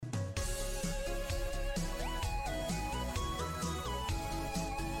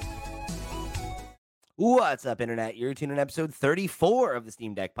What's up, Internet? You're tuning in episode 34 of the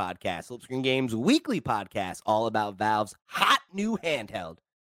Steam Deck podcast, Flip Screen Games weekly podcast, all about Valve's hot new handheld,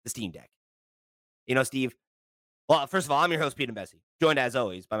 the Steam Deck. You know, Steve, well, first of all, I'm your host, Pete and Bessie, joined as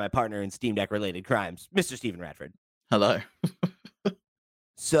always by my partner in Steam Deck-related crimes, Mr. Stephen Radford. Hello.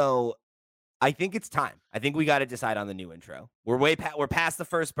 So, I think it's time. I think we got to decide on the new intro. We're past the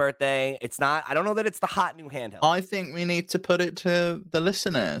first birthday. It's not, I don't know that it's the hot new handheld. I think we need to put it to the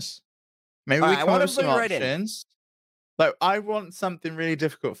listeners. Maybe All we right, I come wanna up with some bring it right in. options. Like, I want something really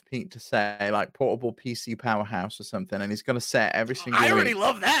difficult for Pete to say, like portable PC powerhouse or something, and he's got to say it every single I week. already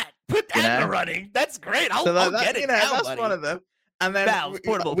love that. Put that You in the know? running. That's great. I'll So get it now, that's buddy. one of them. And then Valve's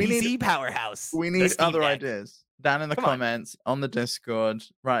portable PC powerhouse. we the need Steam other Deck. ideas. Down in the Come on. comments, on the Discord,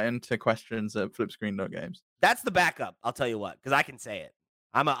 right into questions at flipscreen.games. That's the backup. I'll tell you what, because I can say it.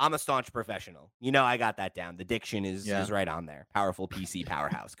 I'm a staunch professional. You know, I got that down. The diction is right on there. Powerful PC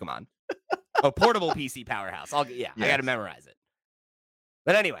powerhouse. Come on. Oh, portable PC powerhouse. I got to memorize it.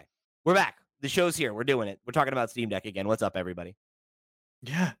 But anyway, we're back. The show's here. We're doing it. We're talking about Steam Deck again. What's up, everybody?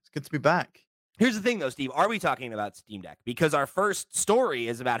 Yeah, it's good to be back. Here's the thing, though, Steve. Are we talking about Steam Deck? Because our first story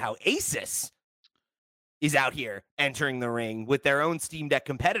is about how Asus is out here entering the ring with their own Steam Deck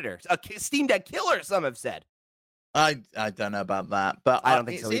competitors. A Steam Deck killer, some have said. I don't know about that, but I don't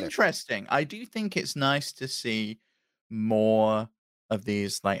think it's so either. interesting. I do think it's nice to see more of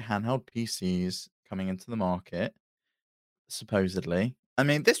these like handheld PCs coming into the market, supposedly. I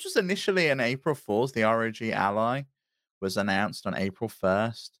mean, this was initially an April Fool's. The ROG Ally was announced on April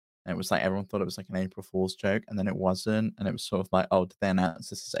 1st. And it was like everyone thought it was like an April Fool's joke, and then it wasn't. And it was sort of like, oh, did they announce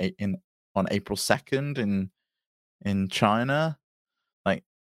this is on April 2nd in China? Like,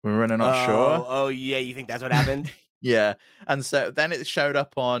 we're really not sure. Oh, yeah, you think that's what happened? Yeah, and so then it showed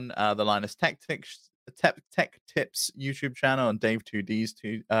up on the Linus Tech Tips YouTube channel and Dave2D's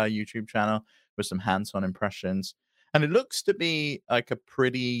YouTube channel with some hands-on impressions. And it looks to be like a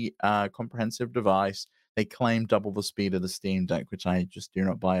pretty comprehensive device. They claim double the speed of the Steam Deck, which I just do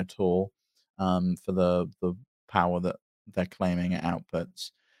not buy at all for the power that they're claiming it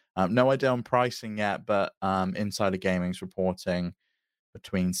outputs. No idea on pricing yet, but Insider Gaming's reporting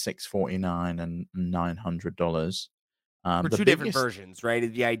between $649 and $900. For two different versions,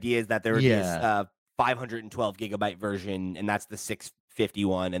 right? The idea is that there would be a 512 gigabyte version, and that's the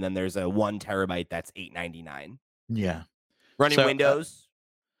 651, and then there's a 1 terabyte that's $899. Yeah, running Windows.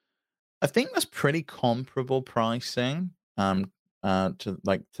 I think that's pretty comparable pricing to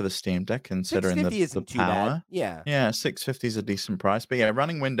the Steam Deck, considering the power. Yeah, 650 is a decent price, but yeah,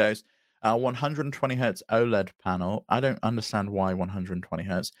 running Windows. 120 hertz OLED panel. I don't understand why 120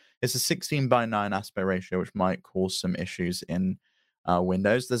 hertz. It's a 16:9 aspect ratio, which might cause some issues in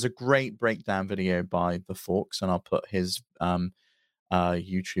Windows. There's a great breakdown video by the Forks, and I'll put his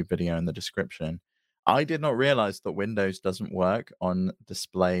YouTube video in the description. I did not realize that Windows doesn't work on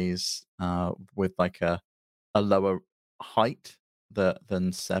displays with like a lower height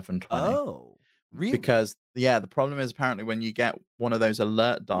than 720. Oh, really? Because the problem is apparently when you get one of those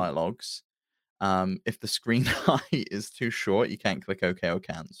alert dialogues, if the screen height is too short, you can't click OK or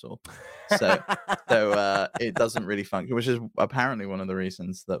cancel. So it doesn't really function, which is apparently one of the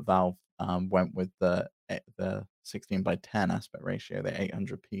reasons that Valve went with the 16:10 aspect ratio, the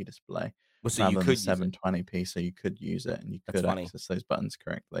 800p display, so rather you than could the 720p, so you could use it and you could funny. access those buttons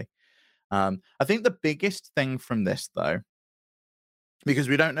correctly. I think the biggest thing from this, though, because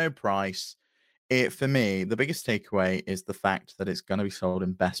we don't know price, for me, the biggest takeaway is the fact that it's going to be sold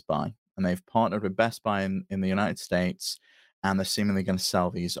in Best Buy, and they've partnered with Best Buy in the United States, and they're seemingly going to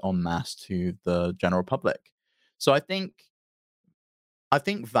sell these en masse to the general public. So I think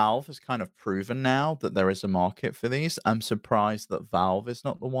Valve has kind of proven now that there is a market for these. I'm surprised that Valve is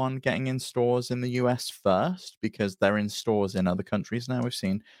not the one getting in stores in the US first, because they're in stores in other countries now. We've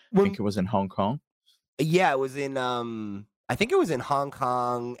seen, I think it was in Hong Kong. Yeah, it was in I think it was in Hong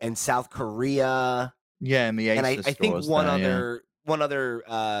Kong and South Korea. Yeah, in the Asus and I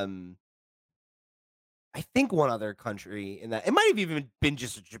think one other country in that. It might have even been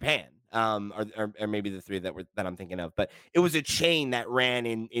just Japan, or maybe the three that I'm thinking of. But it was a chain that ran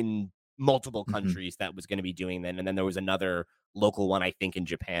in multiple countries that was going to be doing that, and then there was another local one, I think, in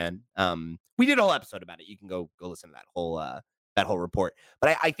Japan. We did a whole episode about it. You can go listen to that whole report.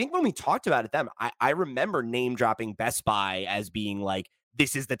 But I think when we talked about it then, I remember name dropping Best Buy as being like,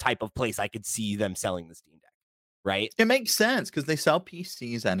 this is the type of place I could see them selling the Steam Deck, right? It makes sense because they sell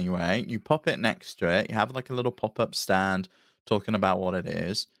PCs anyway. You pop it next to it. You have like a little pop-up stand talking about what it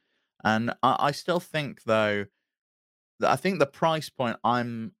is. And I still think, though, that I think the price point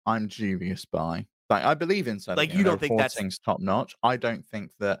I'm dubious by. Like, I believe in something. Like, you don't think that's top notch. I don't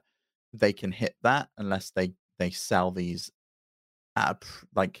think that they can hit that unless they sell these at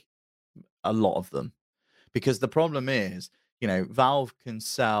like a lot of them. Because the problem is, Valve can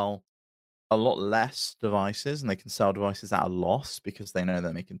sell a lot less devices and they can sell devices at a loss because they know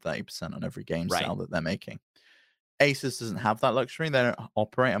they're making 30% on every game Right. sale that they're making. Asus doesn't have that luxury. They don't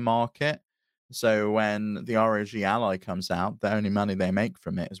operate a market. So when the ROG Ally comes out, the only money they make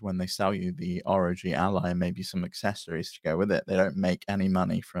from it is when they sell you the ROG Ally and maybe some accessories to go with it. They don't make any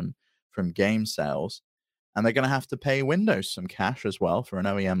money from game sales. And they're going to have to pay Windows some cash as well for an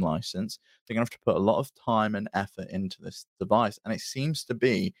OEM license. They're going to have to put a lot of time and effort into this device, and it seems to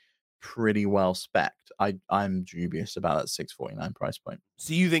be pretty well spec'd. I'm dubious about that 649 price point.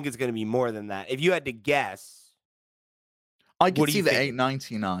 So you think it's going to be more than that? If you had to guess, I could what are see you the thinking?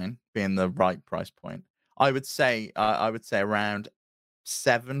 899 being the right price point. I would say around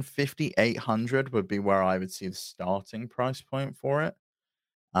 750, 800 would be where I would see the starting price point for it.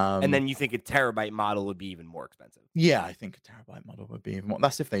 And then you think a terabyte model would be even more expensive? Yeah, I think a terabyte model would be even more.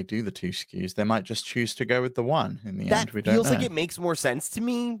 That's if they do the 2 SKUs. They might just choose to go with the one in the That end. We don't feels like know. it makes more sense to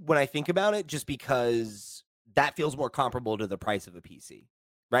me when I think about it, just because that feels more comparable to the price of a PC,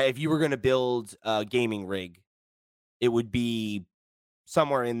 right? If you were going to build a gaming rig, it would be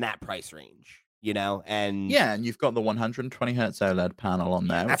somewhere in that price range, and Yeah, and you've got the 120 hertz OLED panel on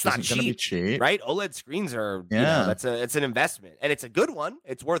yeah, there, that's which not isn't gonna be cheap, cheap. right? OLED screens are, Yeah. it's an investment, and it's a good one.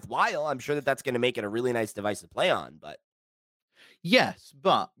 It's worthwhile. I'm sure that that's going to make it a really nice device to play on, but Yes,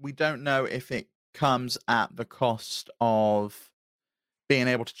 but we don't know if it comes at the cost of being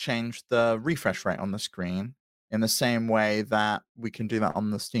able to change the refresh rate on the screen in the same way that we can do that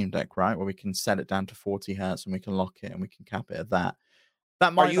on the Steam Deck, right? Where we can set it down to 40 hertz and we can lock it and we can cap it at that. That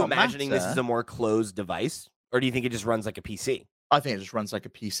are might you not imagining this is matter. a more closed device, or do you think it just runs like a PC? I think it just runs like a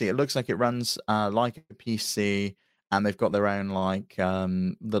PC. It looks like it runs like a PC, and they've got their own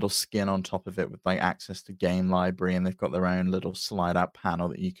little skin on top of it with like access to game library, and they've got their own little slide out panel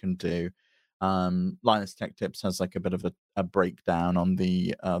that you can do. Linus Tech Tips has like a bit of a breakdown on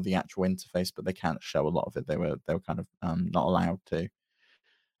the actual interface, but they can't show a lot of it. They were kind of not allowed to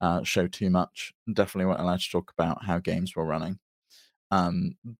show too much. Definitely weren't allowed to talk about how games were running.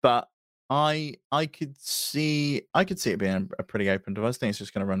 But I could see it being a pretty open device. I think it's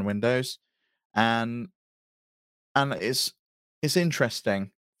just going to run Windows, and it's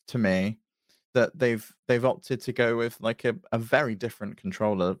interesting to me that they've opted to go with like a very different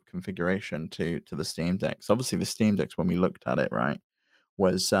controller configuration to the Steam Decks. Obviously, the Steam Decks when we looked at it, right,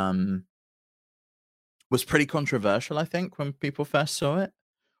 was pretty controversial. I think when people first saw it,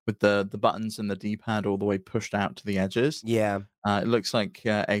 with the buttons and the D-pad all the way pushed out to the edges. Yeah. It looks like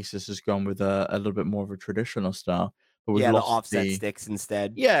Asus has gone with a little bit more of a traditional style, but we've Yeah, the lost offset sticks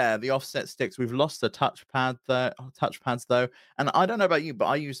instead. the offset sticks. We've lost the touchpads though, and I don't know about you, but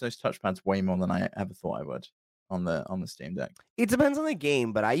I use those touchpads way more than I ever thought I would on the Steam Deck. It depends on the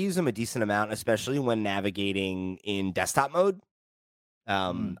game, but I use them a decent amount, especially when navigating in desktop mode.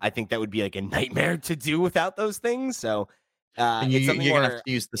 Mm. I think that would be like a nightmare to do without those things. So And it's something you're gonna have where,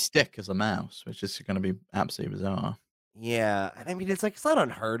 to use the stick as a mouse, which is gonna be absolutely bizarre. yeah, and I mean it's not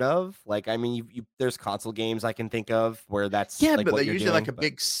unheard of. Like I mean, there's console games I can think of where that's Yeah, like but what they're you're usually like doing. a But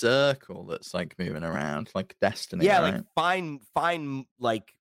big circle that's like moving around, like Destiny, yeah, like right? fine,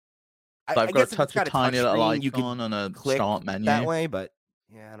 like So I I've got guess to if it's touch a got a tiny touch little screen, you could icon on a click start that menu. way. But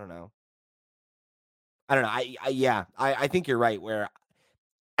yeah, I don't know. I don't know. Yeah, I think you're right. Where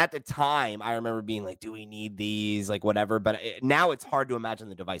at the time, I remember being like, "Do we need these?" Like whatever. But now it's hard to imagine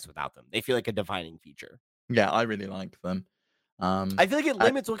the device without them. They feel like a defining feature. Yeah, I really like them. I feel like it I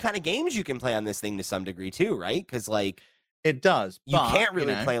limits what kind of games you can play on this thing to some degree too, right? Because like It does, you but, can't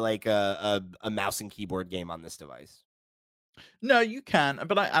really play like a mouse and keyboard game on this device. no, you can,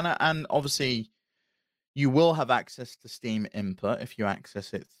 but and obviously you will have access to Steam input if you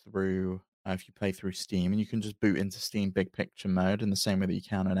access it through if you play through Steam, and you can just boot into Steam Big Picture mode in the same way that you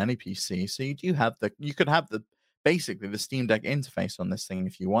can on any PC. So you could have basically the Steam Deck interface on this thing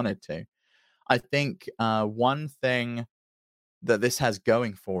if you wanted to. I think one thing that this has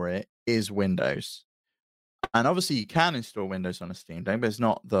going for it is Windows. And obviously, you can install Windows on a Steam Deck, but it's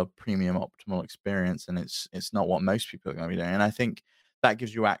not the premium optimal experience, and it's not what most people are going to be doing. And I think that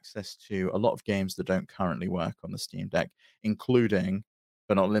gives you access to a lot of games that don't currently work on the Steam Deck, including,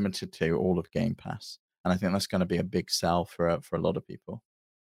 but not limited to, all of Game Pass. And I think that's going to be a big sell for a lot of people.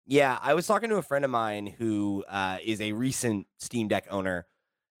 Yeah, I was talking to a friend of mine who is a recent Steam Deck owner,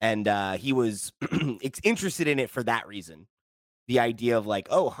 and he was interested in it for that reason. The idea of like,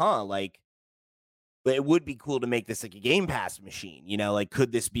 oh, huh, like but it would be cool to make this like a Game Pass machine, like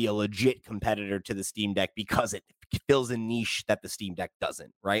could this be a legit competitor to the Steam Deck because it fills a niche that the Steam Deck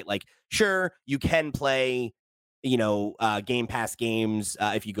doesn't, right? Like, sure, you can play, Game Pass games.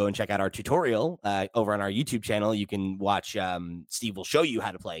 If you go and check out our tutorial over on our YouTube channel, you can watch. Steve will show you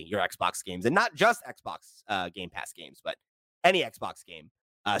how to play your Xbox games, and not just Xbox Game Pass games, but any Xbox game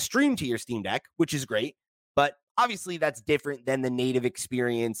streamed to your Steam Deck, which is great. But obviously, that's different than the native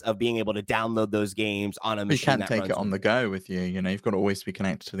experience of being able to download those games on a machine. You can't take it on the go with you. You've got to always be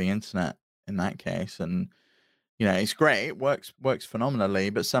connected to the internet in that case, and it's great. It works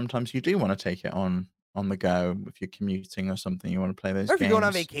phenomenally, but sometimes you do want to take it on the go if you're commuting or something. You want to play those games. Or if you're going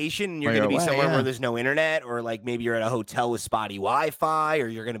on vacation and you're going to be somewhere where there's no internet, or like maybe you're at a hotel with spotty Wi-Fi, or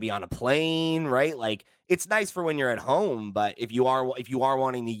you're going to be on a plane, right? Like, it's nice for when you're at home, but if you are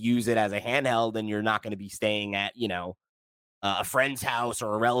wanting to use it as a handheld, and you're not going to be staying at, a friend's house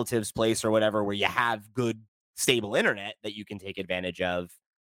or a relative's place or whatever, where you have good, stable internet that you can take advantage of,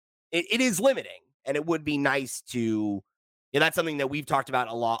 it is limiting. And it would be nice to, that's something that we've talked about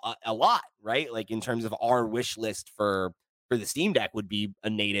a lot, right? Like, in terms of our wish list for the Steam Deck would be a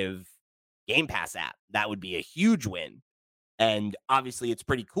native Game Pass app. That would be a huge win. And obviously, it's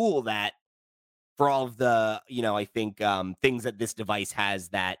pretty cool that for all of the, I think things that this device has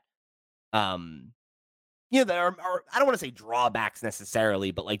that, that are I don't want to say drawbacks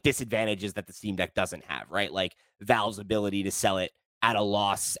necessarily, but like disadvantages that the Steam Deck doesn't have, right? Like Valve's ability to sell it at a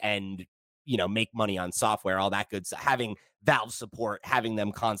loss and, make money on software, all that good stuff. Having Valve support, having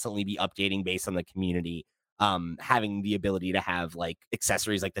them constantly be updating based on the community, having the ability to have like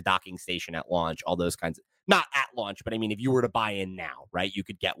accessories like the docking station at launch, all those kinds of, not at launch, but I mean, if you were to buy in now, right, you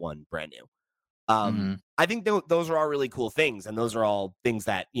could get one brand new. I think those are all really cool things, and those are all things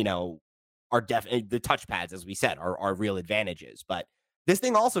that, are definitely the touchpads, as we said, are real advantages. But this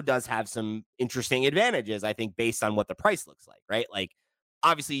thing also does have some interesting advantages, I think, based on what the price looks like, right? Like,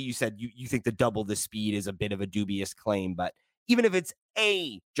 obviously, you said you think the double the speed is a bit of a dubious claim, but even if it's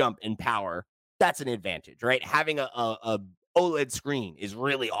a jump in power, that's an advantage, right? Having a OLED screen is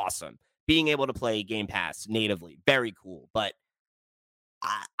really awesome. Being able to play Game Pass natively, very cool. But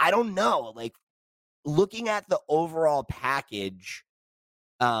I don't know, like, looking at the overall package,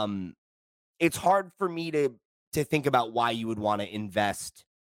 it's hard for me to think about why you would want to invest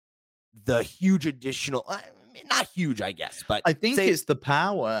the huge additional, not huge, I guess, but I think it's the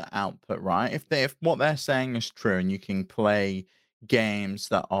power output, right? If what they're saying is true, and you can play games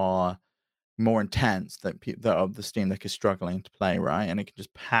that are more intense that the Steam Deck is struggling to play, right? And it can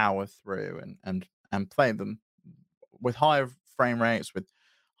just power through and play them with higher frame rates, with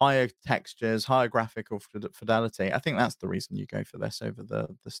higher textures, higher graphical fidelity. I think that's the reason you go for this over the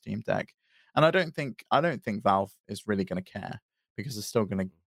Steam Deck. And I don't think Valve is really going to care, because they're still going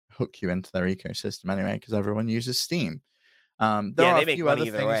to hook you into their ecosystem anyway, because everyone uses Steam. There are a few other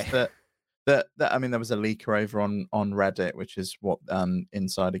things that I mean, there was a leaker over on Reddit, which is what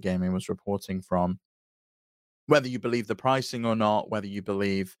Insider Gaming was reporting from. Whether you believe the pricing or not, whether you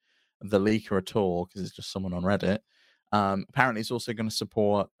believe the leaker at all, because it's just someone on Reddit. Apparently, it's also going to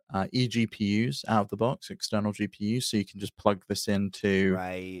support eGPUs out of the box, external GPUs, so you can just plug this into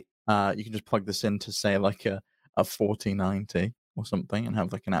you can just plug this into, say, like a 4090 or something, and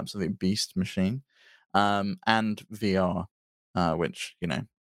have like an absolute beast machine, and VR, which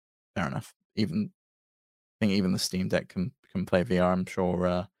fair enough. I think even the Steam Deck can play VR. I'm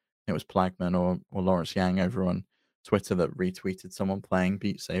sure it was Plagman or Lawrence Yang over on Twitter that retweeted someone playing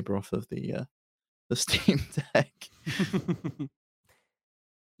Beat Saber off of the Steam Deck.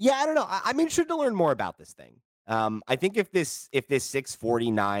 Yeah, I don't know. I'm interested to learn more about this thing. I think if this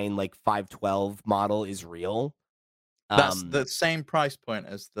 649 like 512 model is real, that's the same price point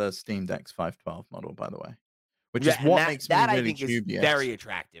as the Steam Deck's 512 model, by the way. Which is what makes me really I think dubious. Is very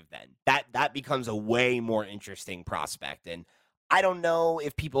attractive. Then that becomes a way more interesting prospect, and I don't know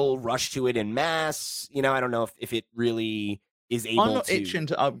if people rush to it in mass. I don't know if it really is able. I'm not itching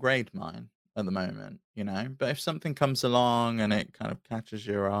to upgrade mine at the moment, but if something comes along and it kind of catches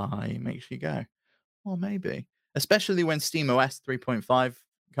your eye, makes you go, well, maybe. Especially when SteamOS 3.5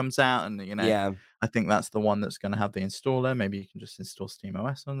 comes out, and yeah. I think that's the one that's going to have the installer. Maybe you can just install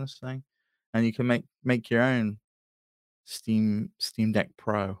SteamOS on this thing, and you can make your own Steam Deck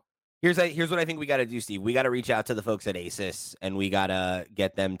Pro. Here's what I think we got to do, Steve. We got to reach out to the folks at Asus, and we got to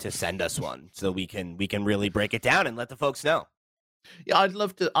get them to send us one so we can really break it down and let the folks know. Yeah, I'd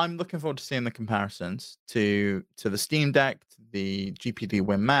love to. I'm looking forward to seeing the comparisons to the Steam Deck, to the GPD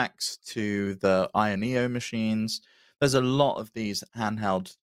Win Max, to the Iron Neo machines. There's a lot of these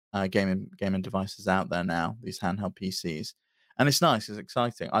handheld gaming devices out there now, these handheld PCs. And it's nice, it's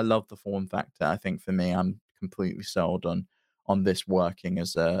exciting. I love the form factor. I think for me, I'm completely sold on this working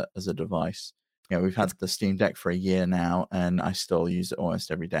as a device. Yeah, we've It's had the Steam Deck for a year now, and I still use it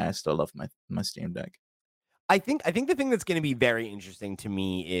almost every day. I still love my Steam Deck. I think the thing that's gonna be very interesting to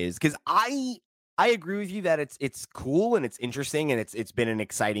me is because I agree with you that it's cool and it's interesting and it's been an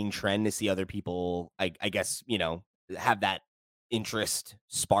exciting trend to see other people, I guess, have that interest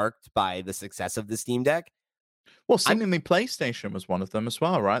sparked by the success of the Steam Deck. Well, I'm seemingly PlayStation was one of them as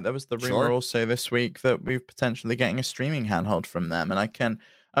well, right? There was the rumor sure. also this week that we're potentially getting a streaming handheld from them, and I can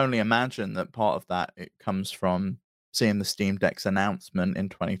only imagine that part of that it comes from seeing the Steam Deck's announcement in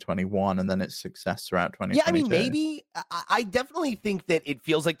 2021 and then its success throughout Yeah, I mean, 2022. maybe. I definitely think that it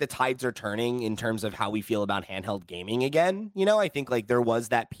feels like the tides are turning in terms of how we feel about handheld gaming again. I think like there was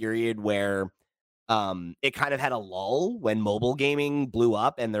that period where it kind of had a lull when mobile gaming blew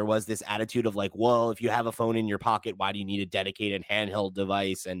up, and there was this attitude of like, well, if you have a phone in your pocket, why do you need a dedicated handheld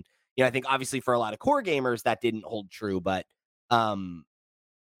device? And I think obviously for a lot of core gamers that didn't hold true, but um,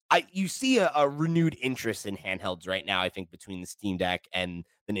 you see a renewed interest in handhelds right now. I think between the Steam Deck and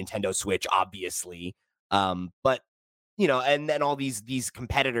the Nintendo Switch, obviously, but and then all these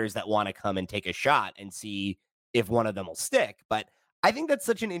competitors that want to come and take a shot and see if one of them will stick. But I think that's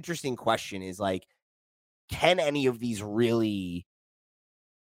such an interesting question. Is like, can any of these really,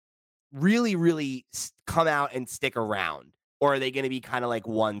 really, really come out and stick around? Or are they going to be kind of like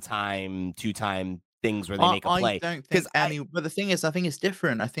one time, two time things where they make a I play? don't Because think any but the thing is, I think it's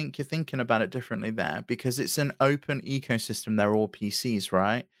different. I think you're thinking about it differently there because it's an open ecosystem. They're all PCs,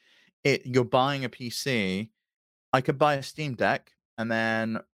 right? You're buying a PC. I could buy a Steam Deck and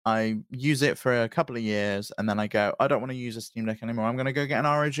then I use it for a couple of years and then I go, I don't want to use a Steam Deck anymore. I'm going to go get an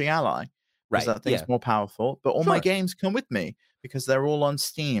ROG Ally because right. that thing's Yeah. more powerful. But all my Sure. games come with me because they're all on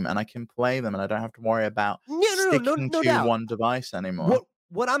Steam and I can play them and I don't have to worry about Yeah, sticking no to doubt. one device anymore.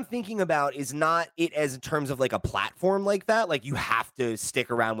 What I'm thinking about is not it as in terms of like a platform like that. Like you have to stick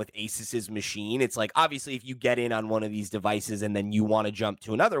around with Asus's machine. It's like obviously if you get in on one of these devices and then you want to jump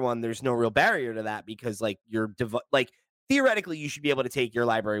to another one, there's no real barrier to that because like like theoretically you should be able to take your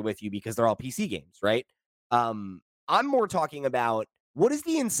library with you because they're all PC games, right? I'm more talking about what is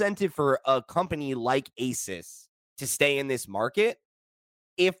the incentive for a company like Asus to stay in this market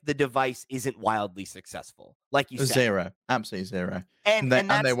if the device isn't wildly successful, like you said. Zero, absolutely zero. And And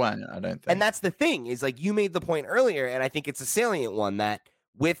and they that's weren't, I don't and think. that's the thing is like you made the point earlier, and I think it's a salient one that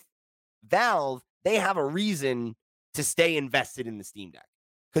with Valve, they have a reason to stay invested in the Steam Deck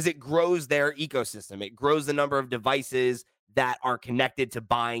because it grows their ecosystem. It grows the number of devices that are connected to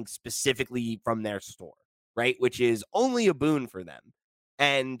buying specifically from their store, right? Which is only a boon for them.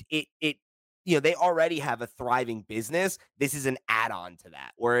 And they already have a thriving business. This is an add-on to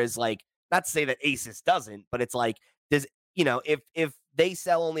that. Whereas, like, not to say that Asus doesn't, but it's like, does if they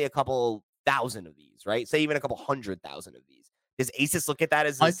sell only a couple thousand of these, right? Say even a couple 100,000 of these. Does Asus look at that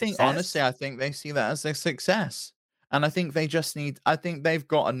as a I think honestly, success? I think they see that as a success. And I think they just need I think they've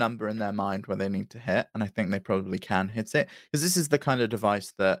got a number in their mind where they need to hit, and I think they probably can hit it. Because this is the kind of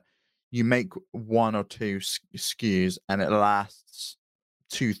device that you make 1 or 2 SKUs and it lasts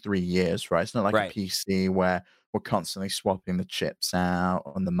 2, 3 years, right? It's not like a Right. PC where we're constantly swapping the chips out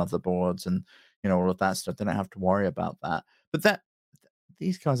on the motherboards and, all of that stuff. They don't have to worry about that. But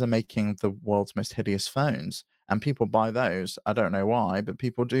these guys are making the world's most hideous phones, and people buy those. I don't know why, but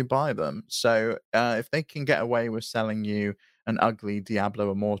people do buy them. So if they can get away with selling you an ugly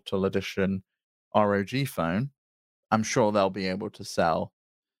Diablo Immortal Edition ROG phone, I'm sure they'll be able to sell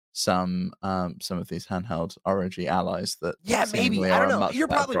some of these handheld ROG allies that Yeah, maybe. seemingly I are don't a know. much You're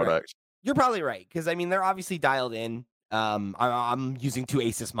better probably right. product. You're probably right because I mean they're obviously dialed in. I'm using two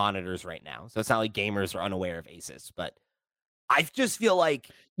Asus monitors right now, so it's not like gamers are unaware of Asus. But I just feel like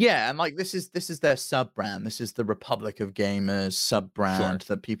Yeah, and like this is their sub brand. This is the Republic of Gamers sub brand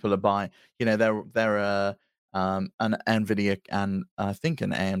sure, that people are buying. They're an Nvidia and I think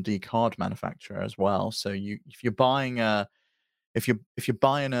an AMD card manufacturer as well. So if you're buying a if you're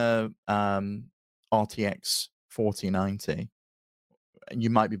buying a RTX 4090, you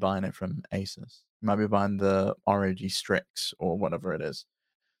might be buying it from Asus. You might be buying the ROG Strix or whatever it is.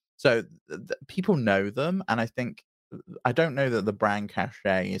 So people know them, and I think I don't know that the brand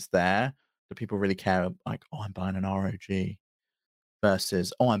cachet is there. Do people really care? Like, oh, I'm buying an ROG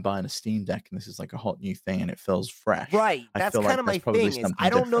versus oh, I'm buying a Steam Deck, and this is like a hot new thing, and it feels fresh. right. I That's feel kind like of there's my probably thing is I something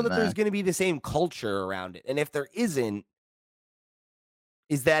don't know different that there's there. going to be the same culture around it, and if there isn't,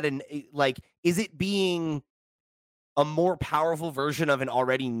 is that like is it being a more powerful version of an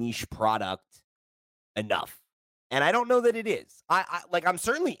already niche product enough? And I don't know that it is. I'm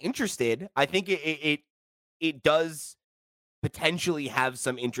certainly interested. I think it does potentially have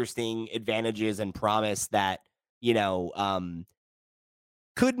some interesting advantages and promise that, you know, um,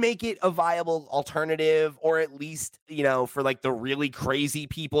 could make it a viable alternative, or at least, for like the really crazy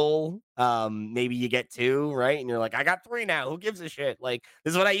people, maybe you get 2, right? And you're like, I got 3 now. Who gives a shit? Like,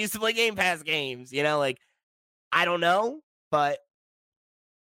 this is what I used to play Game Pass games, like, I don't know, but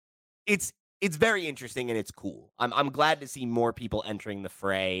it's very interesting and it's cool. I'm glad to see more people entering the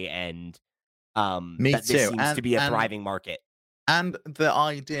fray, and Me that this too. seems to be a thriving market. And the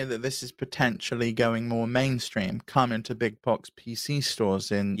idea that this is potentially going more mainstream, coming to big box PC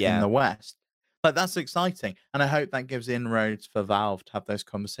stores in the West. Like, that's exciting. And I hope that gives inroads for Valve to have those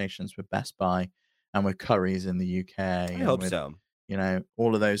conversations with Best Buy and with Currys in the UK I and hope with, so.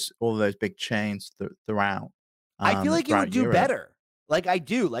 all of those big chains throughout I feel like it would do Europe. better. Like, I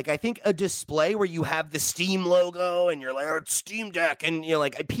do. Like, I think a display where you have the Steam logo and you're like, oh, it's Steam Deck, and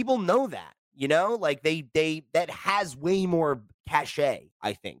like, people know that, like they that has way more cachet,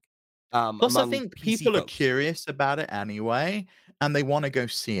 I think. Plus, I Among think PC people are folks. curious about it anyway, and they want to go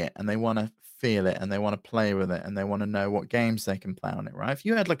see it, and they want to feel it, and they want to play with it, and they want to know what games they can play on it, right? If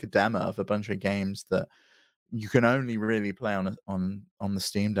you had like a demo of a bunch of games that you can only really play on the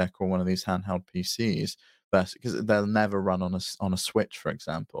Steam Deck or one of these handheld PCs, because they'll never run on a Switch, for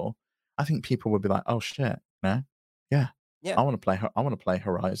example, I think people would be like, "Oh shit, no, yeah, Yeah. I want to play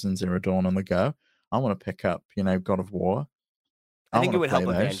Horizon Zero Dawn on the go. I want to pick up, God of War. I I think want it to would play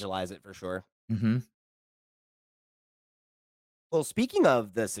help those." evangelize it for sure. Mm-hmm. Well, speaking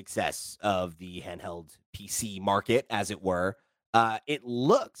of the success of the handheld PC market, as it were, it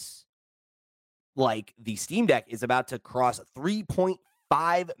looks like the Steam Deck is about to cross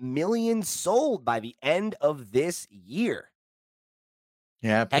 3.5 million sold by the end of this year.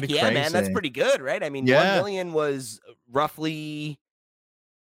 Yeah, Heck pretty yeah, man. That's crazy. pretty good, right? I mean, 1 Yeah. million was roughly,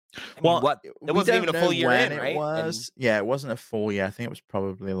 Well, what? It we wasn't even don't a know full year when in, it right? And was. Yeah, it wasn't a full year. I think it was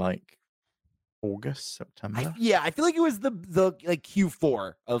probably like August, September. I feel like it was the like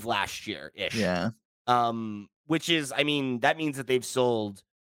Q4 of last year ish. Yeah. Which is, I mean, that means that they've sold,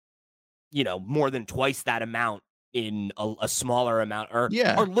 more than twice that amount in a smaller amount, or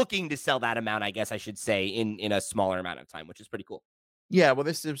Yeah. looking to sell that amount, I guess I should say, in a smaller amount of time, which is pretty cool. Yeah, well,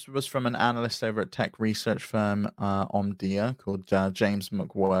 was from an analyst over at tech research firm Omdia called James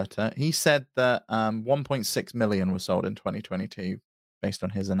McWhirter. He said that 1.6 million was sold in 2022 based on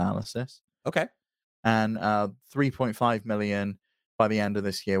his analysis. Okay. And 3.5 million by the end of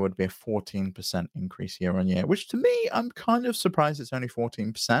this year would be a 14% increase year on year, which to me, I'm kind of surprised it's only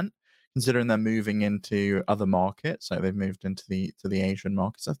 14%, considering they're moving into other markets. So they've moved into the Asian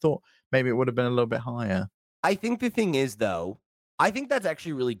markets. I thought maybe it would have been a little bit higher. I think the thing is, though, I think that's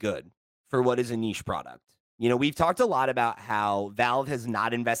actually really good for what is a niche product. We've talked a lot about how Valve has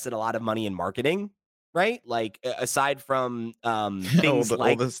not invested a lot of money in marketing, right? Like, aside from things all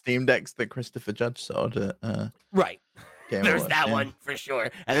like the Steam Decks that Christopher Judge sold at right. Game There's Awards, that yeah. one for sure,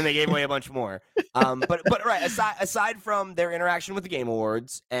 and then they gave away a bunch more. But right, aside from their interaction with the Game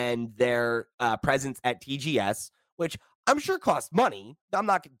Awards and their presence at TGS, which I'm sure cost money. I'm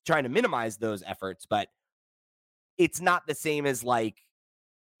not trying to minimize those efforts, but it's not the same as, like,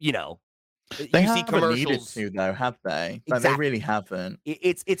 They you see haven't needed commercials. to, though, have they? Like, they really Exactly. haven't.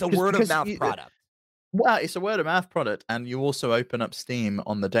 It's a word of Because mouth product. well, it's a word of mouth product, and you also open up Steam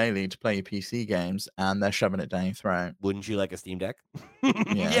on the daily to play your PC games, and they're shoving it down your throat. Wouldn't you like a Steam Deck?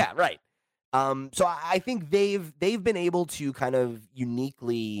 Yeah. Yeah, right. So I think they've been able to kind of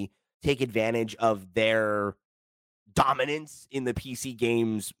uniquely take advantage of their dominance in the PC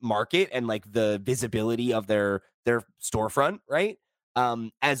games market and like the visibility of their storefront, right?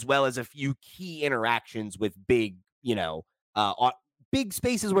 As well as a few key interactions with big, big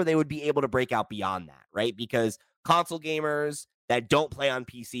spaces where they would be able to break out beyond that, right? Because console gamers that don't play on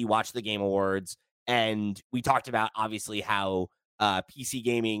PC watch the Game Awards, and we talked about obviously how PC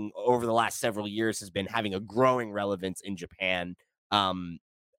gaming over the last several years has been having a growing relevance in Japan,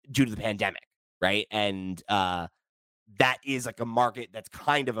 due to the pandemic, right? And that is like a market that's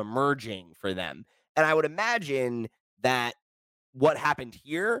kind of emerging for them. And I would imagine that what happened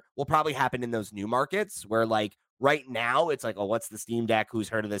here will probably happen in those new markets where, like, right now it's like, oh, what's the Steam Deck? Who's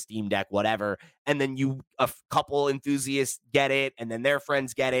heard of the Steam Deck? Whatever. And then a couple enthusiasts get it, and then their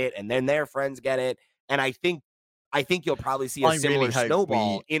friends get it, and then their friends get it. And I think you'll probably see a I really similar hope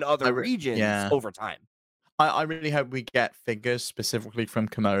snowball in other regions yeah. over time. I really hope we get figures specifically from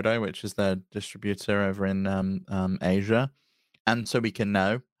Komodo, which is their distributor over in Asia, and so we can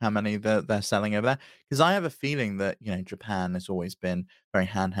know how many they're selling over there. Because I have a feeling that Japan has always been very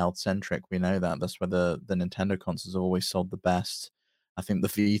handheld centric. We know that that's where the Nintendo consoles have always sold the best. I think the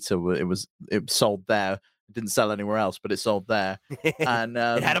Vita it sold there. It didn't sell anywhere else, but it sold there, and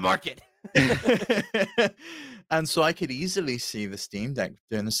It had a market. And so I could easily see the Steam Deck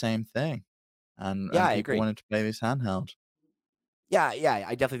doing the same thing, Yeah, and I people agree. wanting to play this handheld. Yeah,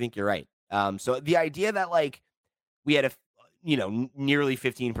 I definitely think you're right. So the idea that like we had a nearly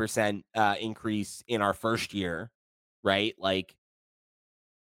 15% increase in our first year, right? Like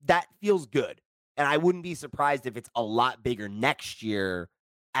that feels good. And I wouldn't be surprised if it's a lot bigger next year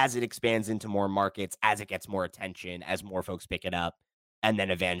as it expands into more markets, as it gets more attention, as more folks pick it up and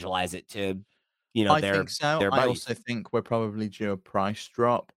then evangelize it to, I think their so. I also buddies. think we're probably due a price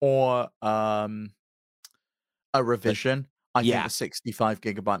drop or, a Like, revision. I think yeah. the 65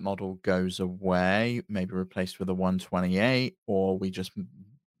 gigabyte model goes away, maybe replaced with a 128, or we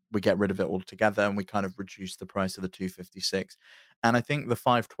get rid of it altogether and we kind of reduce the price of the 256. And I think the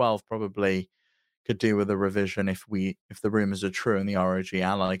 512 probably could do with a revision if the rumors are true and the ROG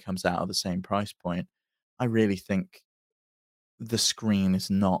Ally comes out at the same price point. I really think the screen is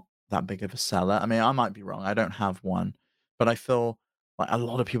not that big of a seller. I mean, I might be wrong. I don't have one, but I feel like a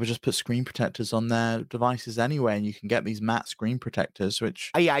lot of people just put screen protectors on their devices anyway, and you can get these matte screen protectors,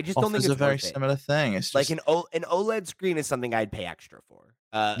 which Yeah, I just don't think offers a it's very worth it. similar thing. It's Like just an OLED screen is something I'd pay extra for.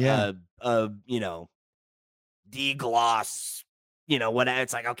 yeah. D-gloss, whatever.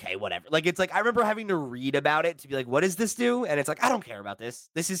 It's like, okay, whatever. Like, it's like, I remember having to read about it to be like, what does this do? And it's like, I don't care about this.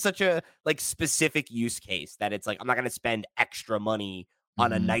 This is such a like specific use case that it's like, I'm not going to spend extra money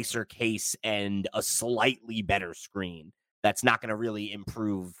on a Mhm. nicer case and a slightly better screen. That's not going to really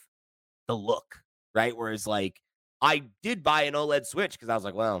improve the look, right? Whereas like I did buy an OLED Switch because I was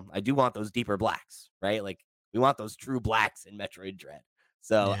like, well, I do want those deeper blacks, right? Like we want those true blacks in Metroid Dread.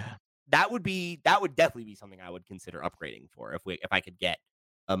 So Yeah. that would definitely be something I would consider upgrading for if I could get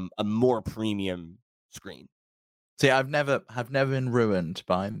a more premium screen. See, I've never been ruined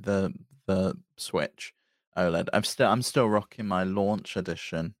by the Switch OLED. I'm still rocking my launch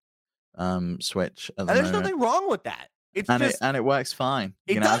edition Switch at the And there's moment. nothing wrong with that. It's And it just and it works fine.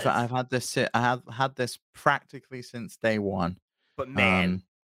 You it know, I've does. I've had this I have had this practically since day one. But man, Um,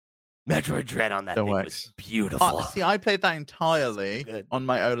 Metroid Dread on that Still thing was works. beautiful. See, I played that So entirely good. on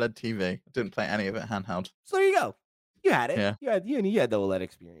my OLED TV. I didn't play any of it handheld. So there you go. You had it. Yeah. You had the OLED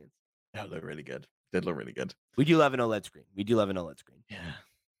experience. It looked really good. Did look really good. We do love an OLED screen. We do love an OLED screen. Yeah.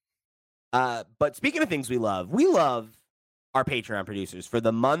 But speaking of things we love our Patreon producers for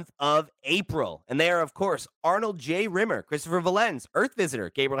the month of April. And they are, of course, Arnold J. Rimmer, Christopher Valens, Earth Visitor,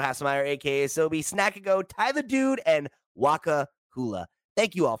 Gabriel Hasselmeyer, a.k.a. Sobe, Snackago, Ty the Dude, and Waka Hula.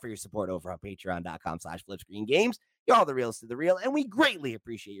 Thank you all for your support over on patreon.com/flipscreengames. You're all the realest to the real, and we greatly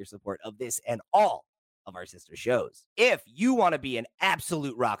appreciate your support of this and all of our sister shows. If you want to be an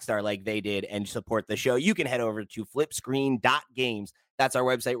absolute rock star like they did and support the show, you can head over to flipscreen.games. That's our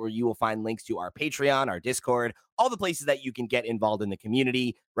website where you will find links to our Patreon, our Discord, all the places that you can get involved in the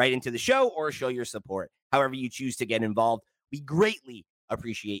community, right into the show, or show your support. However you choose to get involved, we greatly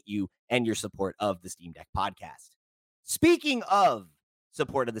appreciate you and your support of the Steam Deck podcast. Speaking of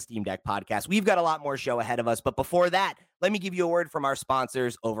support of the Steam Deck podcast, we've got a lot more show ahead of us. But before that, let me give you a word from our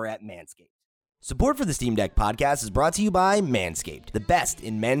sponsors over at Manscaped. Support for the Steam Deck podcast is brought to you by Manscaped, the best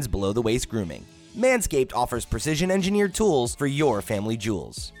in men's below-the-waist grooming. Manscaped offers precision-engineered tools for your family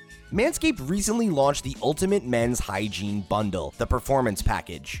jewels. Manscaped recently launched the Ultimate Men's Hygiene Bundle, the Performance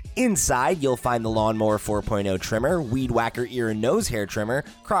Package. Inside, you'll find the Lawnmower 4.0 trimmer, Weed Whacker ear and nose hair trimmer,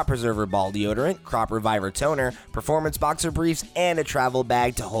 Crop Preserver ball deodorant, Crop Reviver toner, Performance boxer briefs, and a travel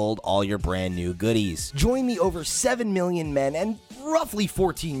bag to hold all your brand new goodies. Join the over 7 million men and roughly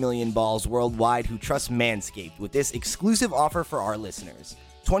 14 million balls worldwide who trust Manscaped with this exclusive offer for our listeners.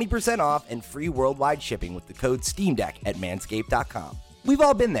 20% off and free worldwide shipping with the code STEAMDECK at manscaped.com. We've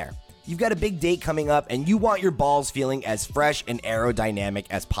all been there. You've got a big date coming up and you want your balls feeling as fresh and aerodynamic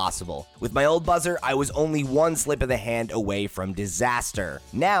as possible. With my old buzzer, I was only one slip of the hand away from disaster.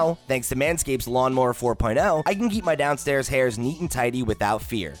 Now, thanks to Manscaped's Lawnmower 4.0, I can keep my downstairs hairs neat and tidy without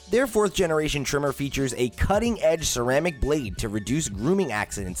fear. Their 4th generation trimmer features a cutting-edge ceramic blade to reduce grooming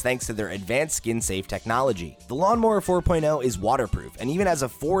accidents thanks to their advanced skin-safe technology. The Lawnmower 4.0 is waterproof and even has a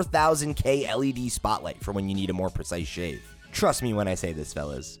 4000K LED spotlight for when you need a more precise shave. Trust me when I say this,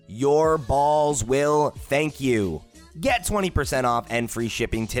 fellas. Your balls will thank you. Get 20% off and free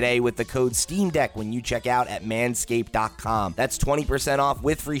shipping today with the code STEAMDECK when you check out at manscaped.com. That's 20% off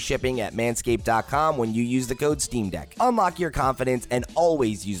with free shipping at manscaped.com when you use the code STEAMDECK. Unlock your confidence and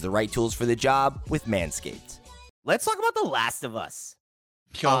always use the right tools for the job with Manscaped. Let's talk about The Last of Us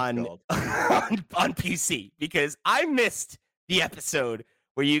on PC, because I missed the episode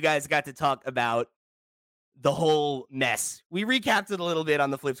where you guys got to talk about the whole mess. We recapped it a little bit on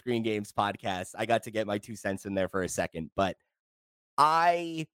the Flip Screen Games podcast. I got to get my 2 cents in there for a second, but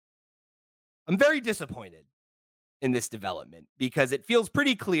I I'm very disappointed in this development because it feels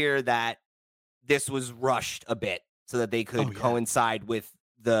pretty clear that this was rushed a bit so that they could coincide with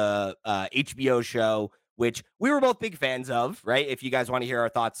the HBO show, which we were both big fans of, right? If you guys want to hear our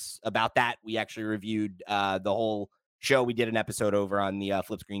thoughts about that, we actually reviewed the whole show. We did an episode over on the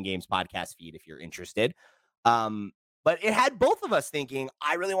Flip Screen Games podcast feed if you're interested. But it had both of us thinking,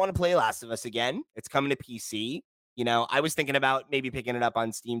 I really want to play Last of Us again. It's coming to PC. You know, I was thinking about maybe picking it up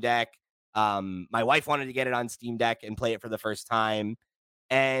on Steam Deck. My wife wanted to get it on Steam Deck and play it for the first time.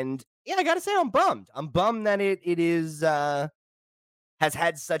 And yeah, I gotta say, I'm bummed. I'm bummed that it is has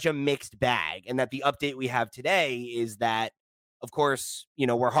had such a mixed bag, and that the update we have today is that, of course, you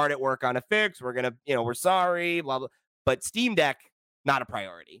know, we're hard at work on a fix. We're gonna, you know, we're sorry, blah blah. But Steam Deck, not a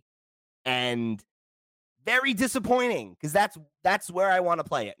priority, and very disappointing because that's where I want to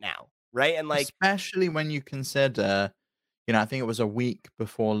play it now, right? And like, especially when you consider, you know, I think it was a week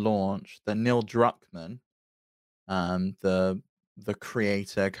before launch that Neil Druckmann, the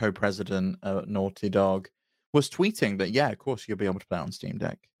creator, co-president at Naughty Dog, was tweeting that, yeah, of course you'll be able to play it on Steam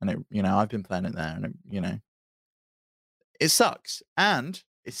Deck. And it, you know, I've been playing it there, and it, you know, it sucks. And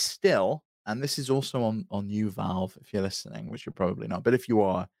it's still, and this is also on you, Valve, if you're listening, which you're probably not, but if you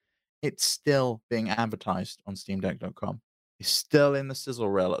are, it's still being advertised on SteamDeck.com. It's still in the sizzle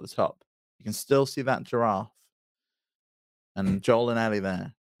reel at the top. You can still see that giraffe and Joel and Ellie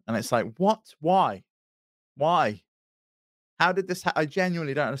there. And it's like, what? Why? Why? How did this I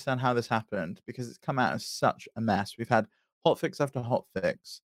genuinely don't understand how this happened, because it's come out as such a mess. We've had hotfix after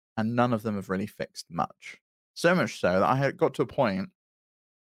hotfix, and none of them have really fixed much. So much so that I had got to a point,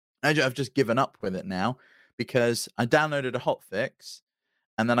 I've just given up with it now, because I downloaded a hotfix,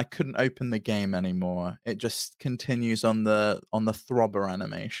 and then I couldn't open the game anymore. It just continues on the throbber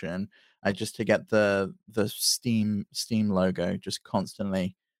animation. I just to get the Steam logo just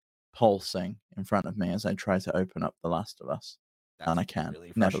constantly pulsing in front of me as I try to open up The Last of Us. And I can't.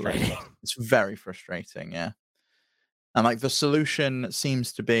 Really Never let it. It's very frustrating, yeah. And like the solution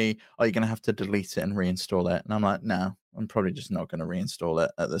seems to be, oh, you're gonna have to delete it and reinstall it. And I'm like, no, I'm probably just not gonna reinstall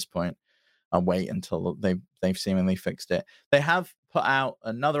it at this point. I'll wait until they've seemingly fixed it. They have put out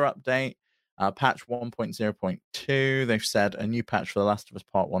another update, patch 1.0.2. They've said a new patch for The Last of Us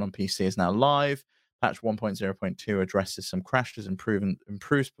Part 1 on PC is now live. Patch 1.0.2 addresses some crashes,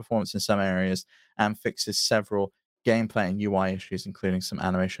 improves performance in some areas, and fixes several gameplay and UI issues, including some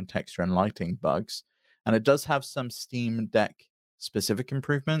animation, texture, and lighting bugs. And it does have some Steam Deck specific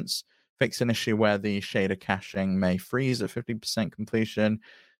improvements. Fix an issue where the shader caching may freeze at 50% completion.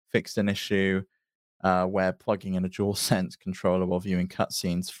 Fixed an issue where plugging in a DualSense controller while viewing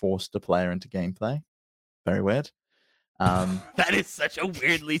cutscenes forced the player into gameplay. Very weird. That is such a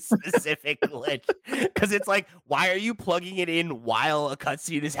weirdly specific glitch, because it's like, why are you plugging it in while a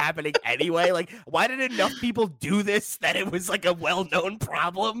cutscene is happening anyway? Like, why did enough people do this that it was like a well-known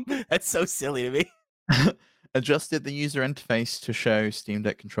problem? That's so silly to me. Adjusted the user interface to show Steam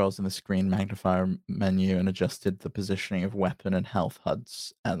Deck controls in the screen magnifier menu, and adjusted the positioning of weapon and health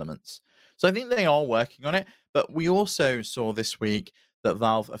HUDs elements. So I think they are working on it, but we also saw this week that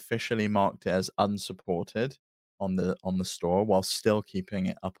Valve officially marked it as unsupported on the store, while still keeping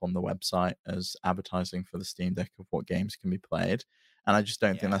it up on the website as advertising for the Steam Deck of what games can be played. And I just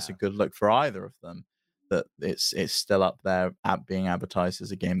don't think that's a good look for either of them, that it's still up there being advertised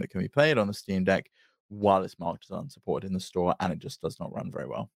as a game that can be played on the Steam Deck while it's marked as unsupported in the store, and it just does not run very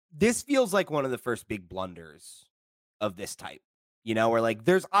well. This feels like one of the first big blunders of this type. You know, where like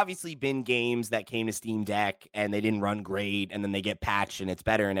there's obviously been games that came to Steam Deck and they didn't run great, and then they get patched and it's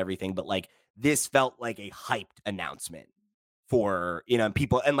better and everything, but like this felt like a hyped announcement for, you know,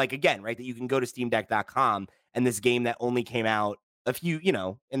 people. And like, again, right, that you can go to steamdeck.com, and this game that only came out a few, you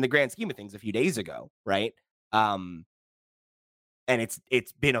know, in the grand scheme of things, a few days ago, right? And it's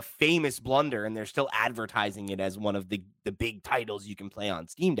been a famous blunder, and they're still advertising it as one of the big titles you can play on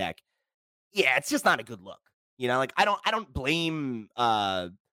Steam Deck. Yeah, it's just not a good look. You know, like I don't blame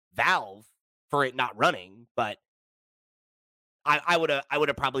Valve for it not running, but I would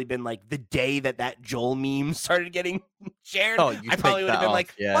have probably been like, the day that Joel meme started getting shared, I probably would have been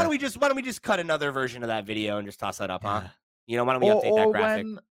like, why don't we just cut another version of that video and just toss that up, huh? You know, why don't we update that graphic?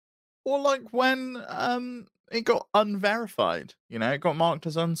 Or like when it got unverified, you know, it got marked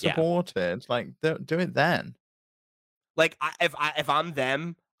as unsupported. Like, do it then. Like, if I'm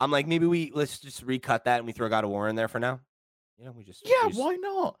them, I'm like, maybe let's just recut that and we throw God of War in there for now. You know, why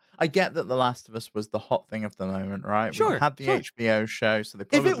not? I get that The Last of Us was the hot thing of the moment, right? Sure, we had the HBO show, so they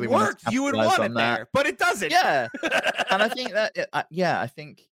probably if it worked, you would want it there, but it doesn't. Yeah, and I think that I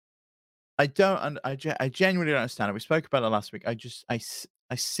think I genuinely don't understand it. We spoke about it last week.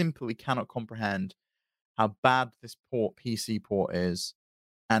 I simply cannot comprehend how bad this PC port is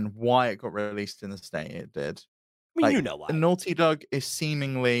and why it got released in the state it did. I mean, you Like, know why. Naughty Dog is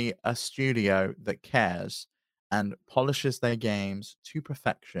seemingly a studio that cares and polishes their games to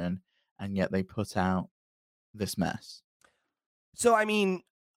perfection, and yet they put out this mess. So, I mean,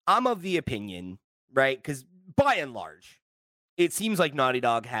 I'm of the opinion, right? Because by and large, it seems like Naughty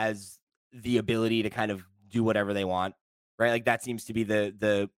Dog has the ability to kind of do whatever they want, right? Like that seems to be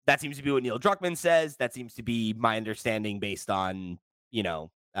that seems to be what Neil Druckmann says. That seems to be my understanding based on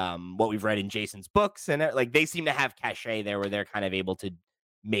what we've read in Jason's books, and like they seem to have cachet there where they're kind of able to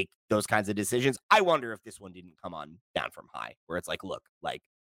make those kinds of decisions. I wonder if this one didn't come on down from high, where it's like, look, like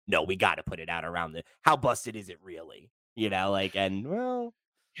no, we got to put it out around the how busted is it really, like and well,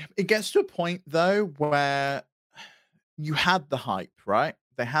 It gets to a point though where you had the hype, right?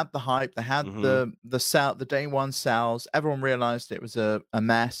 They had the hype, they had mm-hmm. the day one sales. Everyone realized it was a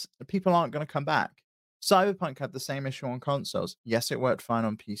mess. People aren't going to come back. Cyberpunk had the same issue on consoles. Yes, it worked fine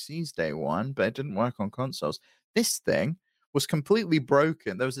on PCs day one, but it didn't work on consoles. This thing was completely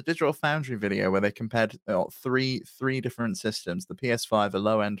broken. There was a Digital Foundry video where they compared three different systems: the PS5, a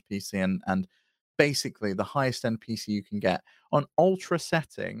low end PC, and basically the highest end PC you can get. On ultra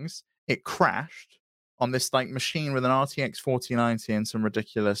settings, it crashed on this like machine with an RTX 4090 and some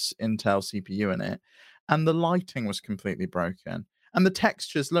ridiculous Intel CPU in it, and the lighting was completely broken. And the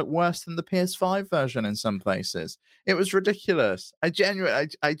textures look worse than the PS5 version in some places. It was ridiculous. I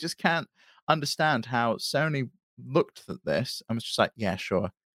just can't understand how Sony looked at this and was just like, yeah, sure.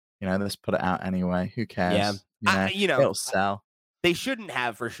 Let's put it out anyway. Who Yeah, cares? It'll sell. They shouldn't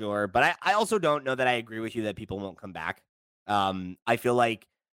have for sure, but I also don't know that I agree with you that people won't come back. I feel like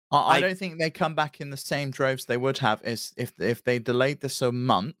I don't think they come back in the same droves they would have is if they delayed this a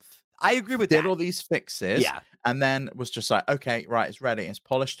month, I agree with did that. all these fixes, Yeah. and then was just like, okay, right, it's ready, it's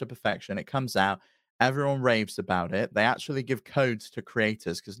polished to perfection, it comes out, everyone raves about it. They actually give codes to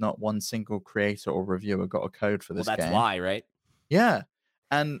creators because not one single creator or reviewer got a code for this Well, that's game. why, right? Yeah,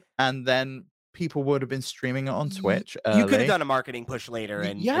 and then people would have been streaming it on Twitch You could have early. done a marketing push later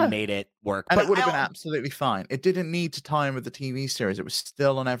and made it work. And it would have been absolutely fine. It didn't need to tie in with the TV series. It was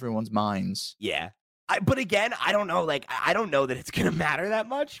still on everyone's minds. Yeah. But again, I don't know. Like, I don't know that it's going to matter that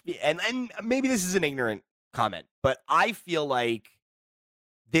much. And maybe this is an ignorant comment, but I feel like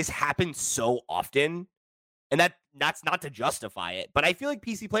this happens so often. And that's not to justify it, but I feel like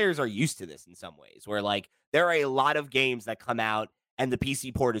PC players are used to this in some ways, where like there are a lot of games that come out and the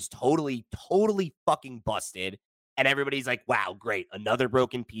PC port is totally, totally fucking busted. And everybody's like, wow, great. Another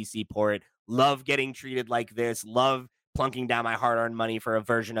broken PC port. Love getting treated like this. Love plunking down my hard-earned money for a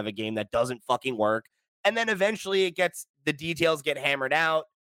version of a game that doesn't fucking work. And then eventually the details get hammered out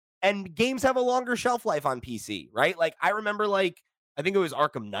and games have a longer shelf life on PC, right? Like I remember I think it was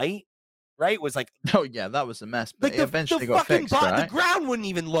Arkham Knight, right? Was like, oh yeah, that was a mess, but like it eventually got fixed, right? The ground wouldn't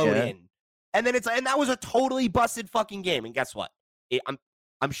even load in, and then and that was a totally busted fucking game. And guess what?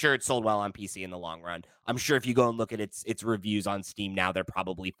 I'm sure it sold well on PC in the long run. I'm sure if you go and look at its reviews on Steam now, they're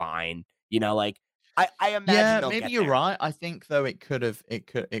probably fine. Like I imagine. Yeah, maybe you're right. I think though it could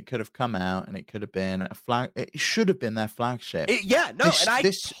have come out and it could have been a flag. It should have been their flagship.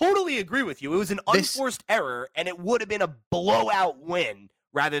 I totally agree with you. It was an unforced error, and it would have been a blowout win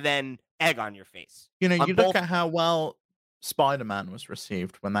rather than egg on your face. You look at how well Spider-Man was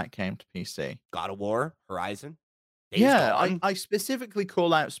received when that came to PC. God of War, Horizon. I specifically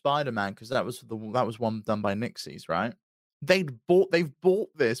call out Spider-Man because that was one done by Nixies, right? They've bought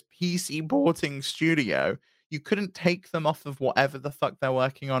this PC porting studio. You couldn't take them off of whatever the fuck they're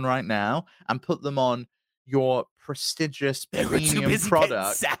working on right now and put them on your prestigious premium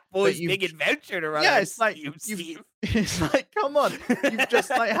product. Sackboy's Big Adventure to run. Yeah, it's like it's like, come on, you've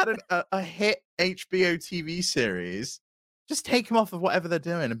just like had a hit HBO TV series. Just take them off of whatever they're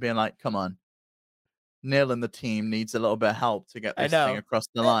doing and being like, come on, Neil and the team needs a little bit of help to get this thing across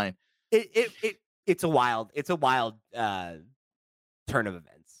the line. It's a wild turn of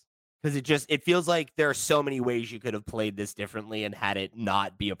events because it feels like there are so many ways you could have played this differently and had it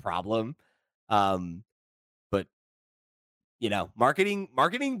not be a problem. But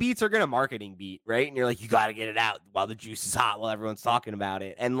marketing beats are gonna marketing beat, right? And you're like, you got to get it out while the juice is hot, while everyone's talking about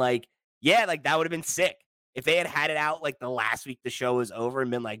it. And like, yeah, like that would have been sick if they had it out like the last week the show was over and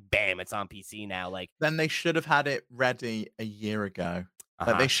been like, bam, it's on PC now. Like, then they should have had it ready a year ago.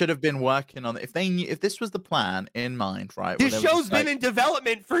 Like they should have been working on it. If this was the plan in mind, right? This show's been in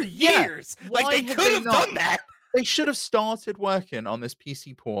development for years. Like they could have done that. They should have started working on this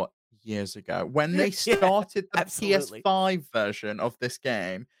PC port years ago. When they started the PS5 version of this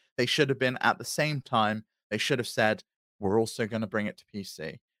game, they should have been at the same time. They should have said, we're also going to bring it to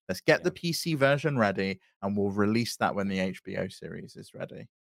PC. Let's get the PC version ready, and we'll release that when the HBO series is ready.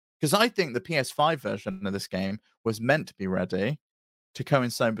 Because I think the PS5 version of this game was meant to be ready to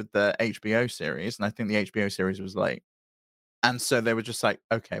coincide with the HBO series, and I think the HBO series was late. And so they were just like,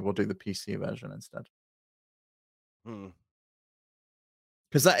 okay, we'll do the PC version instead.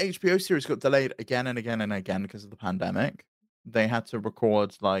 Because that HBO series got delayed again and again and again because of the pandemic. They had to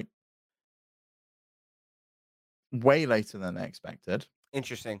record like way later than they expected.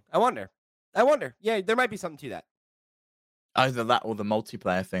 Interesting. I wonder. Yeah, there might be something to that. Either that or the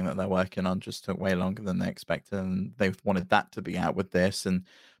multiplayer thing that they're working on just took way longer than they expected, and they wanted that to be out with this, and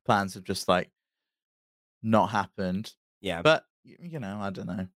plans have just like not happened. Yeah. But you know, I don't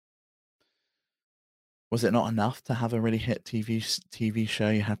know. Was it not enough to have a really hit TV show?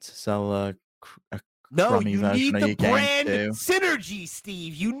 You had to sell a crummy version of your game too. No, you need the brand synergy,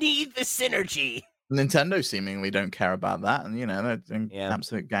 Steve. You need the synergy. Nintendo seemingly don't care about that, and you know they're doing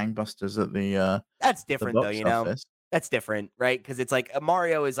absolute gangbusters at the. That's different, though. You know, that's different, right? Because it's like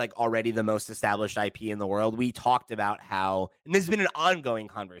Mario is like already the most established IP in the world. We talked about how, and this has been an ongoing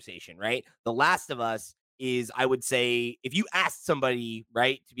conversation, right? The Last of Us is, I would say, if you asked somebody,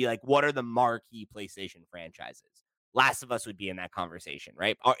 right, to be like, what are the marquee PlayStation franchises? Last of Us would be in that conversation,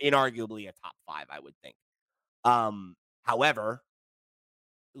 right? Inarguably a top 5, I would think. However,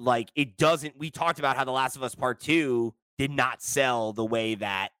 like it doesn't, we talked about how The Last of Us Part 2 did not sell the way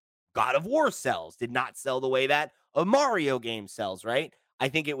that God of War sells, did not sell the way that a Mario game sells, right? I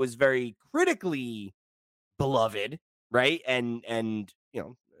think it was very critically beloved, right? And you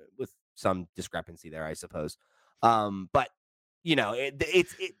know, with some discrepancy there, I suppose. But you know,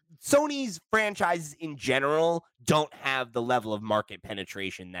 Sony's franchises in general don't have the level of market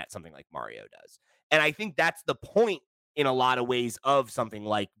penetration that something like Mario does. And I think that's the point in a lot of ways of something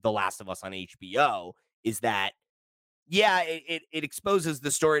like The Last of Us on HBO, is that yeah, it exposes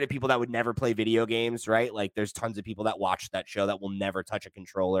the story to people that would never play video games, right? Like there's tons of people that watch that show that will never touch a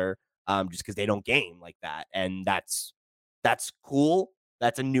controller just because they don't game like that. And that's cool.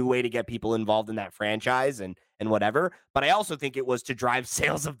 That's a new way to get people involved in that franchise and whatever. But I also think it was to drive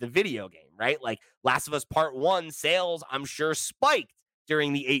sales of the video game, right? Like Last of Us Part 1 sales, I'm sure, spiked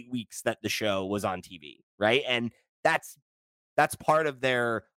during the 8 weeks that the show was on TV, right? And that's part of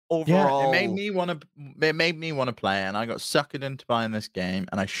their overall. Yeah, it made me want to play it, and I got suckered into buying this game,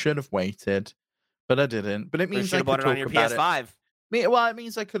 and I should have waited, but I didn't. But it means I could bought it on your PS5. Well, it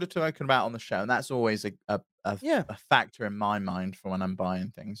means I could have talked about it on the show, and that's always a factor in my mind for when I'm buying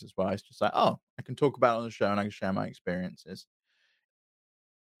things as well. It's just like, oh, I can talk about it on the show, and I can share my experiences.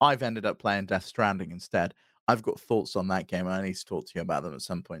 I've ended up playing Death Stranding instead. I've got thoughts on that game, and I need to talk to you about them at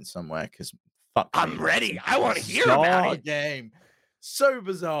some point somewhere, because I'm ready. I want to hear about it. Game. So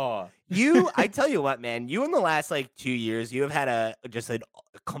bizarre. I tell you what, man, you in the last like 2 years, you have had a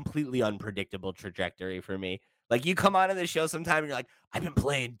completely unpredictable trajectory for me. Like you come on to the show sometime and you're like, I've been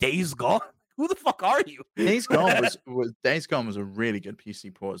playing Days Gone. Who the fuck are you? Days Gone was a really good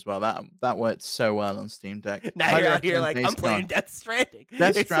PC port as well. That worked so well on Steam Deck. Now you're out here like, I'm playing Death Stranding.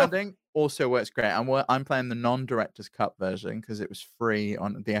 Death Stranding also works great. I'm playing the non-Director's Cut version because it was free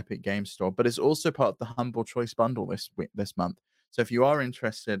on the Epic Games Store, but it's also part of the Humble Choice bundle this month. So if you are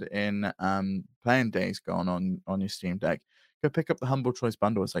interested in playing Days Gone on your Steam Deck, go pick up the Humble Choice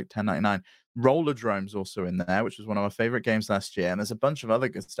bundle. It's like $10.99. Roller Drome's also in there, which was one of my favorite games last year. And there's a bunch of other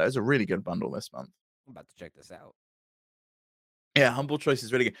good stuff. It's a really good bundle this month. I'm about to check this out. Yeah, Humble Choice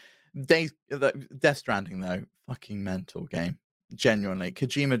is really good. Death Stranding, though, fucking mental game. Genuinely.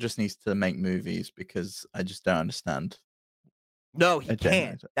 Kojima just needs to make movies because I just don't understand. No, he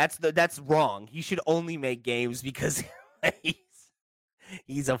can't. That's wrong. He should only make games because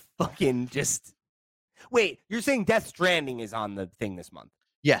he's a fucking just. Wait, you're saying Death Stranding is on the thing this month?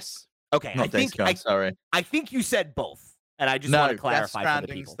 Yes. Okay, sorry. I think you said both, and I just want to clarify Death for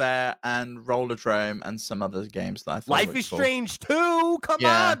the people. there, and Roller Drome, and some other games that I thought Life is Strange 2. Come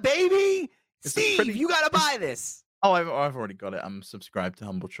on, baby. Steve, you gotta buy this. Oh, I've already got it. I'm subscribed to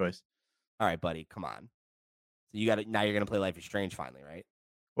Humble Choice. All right, buddy, come on. So you got it. Now you're gonna play Life is Strange finally, right?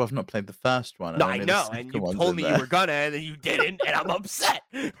 Well, I've not played the first one. No, I know, and you told me you were gonna, and then you didn't, and I'm upset.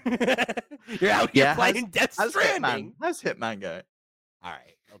 You're out here playing Death Stranding. How's Hitman go? All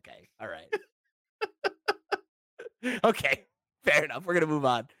right, okay, all right. Okay, fair enough. We're gonna move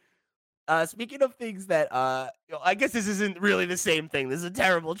on. Speaking of things that, I guess this isn't really the same thing. This is a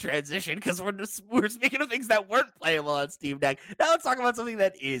terrible transition because we're speaking of things that weren't playable on Steam Deck. Now let's talk about something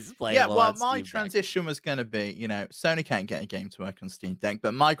that is playable. Yeah, well, on Steam my transition was going to be, Sony can't get a game to work on Steam Deck,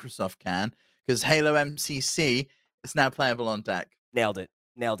 but Microsoft can because Halo MCC is now playable on Deck. Nailed it.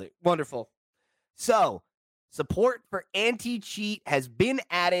 Wonderful. So, support for anti-cheat has been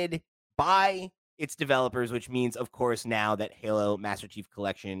added by its developers, which means, of course, now that Halo Master Chief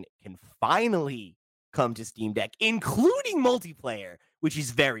Collection can finally come to Steam Deck, including multiplayer, which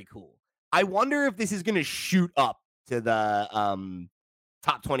is very cool. I wonder if this is going to shoot up to the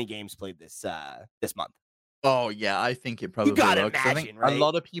top 20 games played this month. Oh, yeah, I think it probably You gotta will. imagine, I think right? a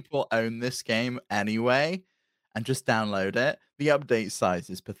lot of people own this game anyway and just download it. The update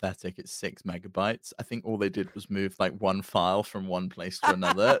size is pathetic. It's 6 megabytes. I think all they did was move like one file from one place to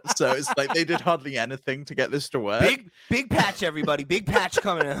another. So it's like they did hardly anything to get this to work. Big patch, everybody. Big patch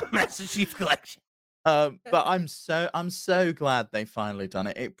coming in the Master Chief Collection. But I'm so glad they finally done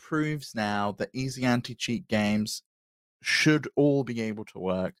it. It proves now that easy anti-cheat games should all be able to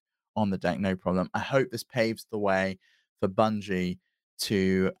work on the deck, no problem. I hope this paves the way for Bungie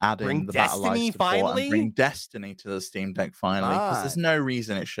to add in the Battle Eye support and bring Destiny to the Steam Deck finally, because there's no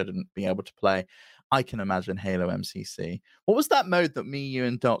reason it shouldn't be able to play. I can imagine Halo MCC. What was that mode that me, you,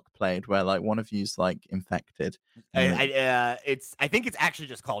 and Doc played where like one of you's like infected? I think it's actually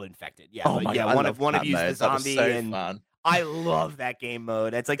just called Infected. Yeah, oh my God, one of you's the zombie, that was so fun. I love that game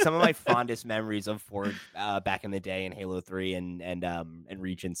mode. It's like some of my fondest memories of Forge back in the day in Halo 3 and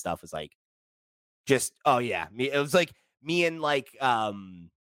Reach and stuff was like just it was like me and like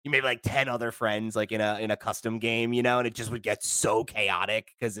you made like 10 other friends like in a custom game, and it just would get so chaotic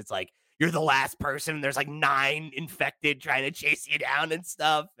because it's like you're the last person and there's like 9 infected trying to chase you down and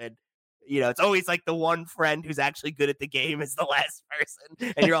stuff, and it's always like the one friend who's actually good at the game is the last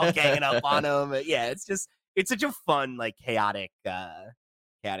person and you're all ganging up on them. Yeah, it's such a fun, like, chaotic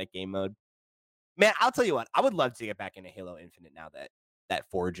game mode. Man, I'll tell you what, I would love to get back into Halo Infinite now that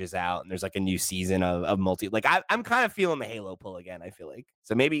Forge is out and there's like a new season of multi. Like, I'm kind of feeling the Halo pull again, I feel like.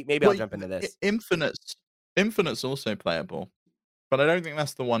 So maybe I'll jump into this. Infinite's also playable, but I don't think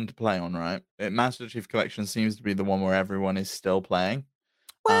that's the one to play on, right? Master Chief Collection seems to be the one where everyone is still playing.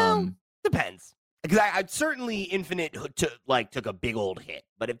 Well, depends. Because I certainly Infinite took a big old hit,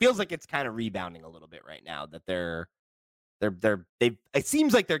 but it feels like it's kind of rebounding a little bit right now that they it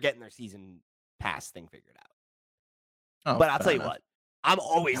seems like they're getting their season pass thing figured out. But I'll tell you what, I'm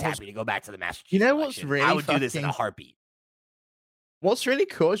always happy to go back to the Master Chief. What's really I would do this in a heartbeat. What's really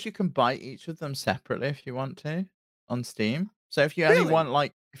cool is you can buy each of them separately if you want to on Steam. So if you only want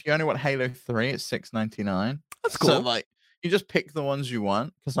Halo 3, it's $6.99. That's cool. So like you just pick the ones you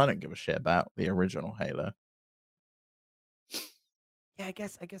want, because I don't give a shit about the original Halo. Yeah, I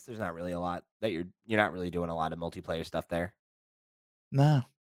guess there's not really a lot that you're not really doing a lot of multiplayer stuff there. No.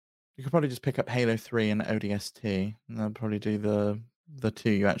 You could probably just pick up Halo 3 and ODST, and they'll probably do the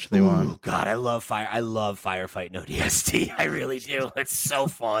 2 you actually want. Oh God, I love Firefight and ODST. I really do. It's so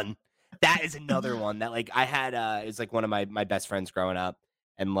fun. That is another one that like I had it's like one of my best friends growing up,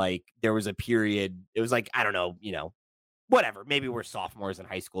 and like there was a period, it was like, I don't know, whatever, maybe we're sophomores in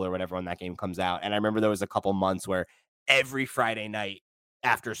high school or whatever when that game comes out. And I remember there was a couple months where every Friday night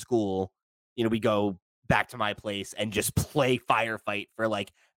after school, we go back to my place and just play Firefight for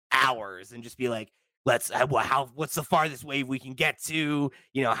like hours and just be like, what's the farthest wave we can get to?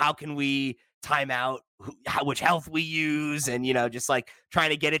 How can we time out which health we use? And, just like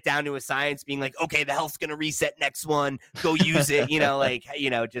trying to get it down to a science, being like, okay, the health's going to reset next one. Go use it,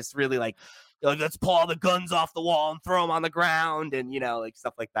 just really like, let's pull all the guns off the wall and throw them on the ground and, like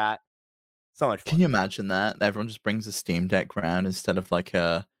stuff like that. So much fun. Can you imagine that? Everyone just brings a Steam Deck around instead of like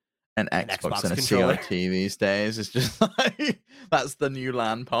an Xbox and a controller. CRT these days. It's just like that's the new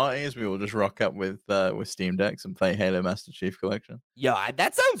LAN party, as we all just rock up with Steam Decks and play Halo Master Chief Collection. Yeah,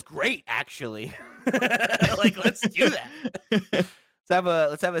 that sounds great, actually. Like, let's do that.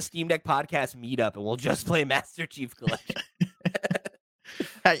 Let's have a Steam Deck podcast meetup and we'll just play Master Chief Collection.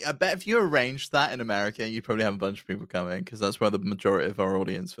 Hey, I bet if you arranged that in America, you'd probably have a bunch of people coming, because that's where the majority of our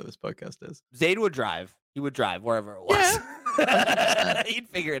audience for this podcast is. Zayd would drive. He would drive wherever it was. Yeah. He'd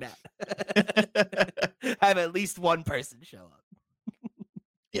figure it out. Have at least one person show up.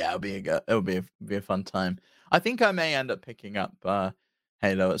 Yeah, it'll be a fun time. I think I may end up picking up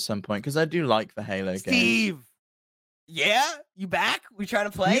Halo at some point, because I do like the Halo game. Steve, yeah, you back? We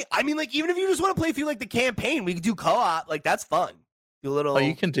trying to play? I mean, like, even if you just want to play through like the campaign, we could do co-op. Like, that's fun. Do a little. Oh,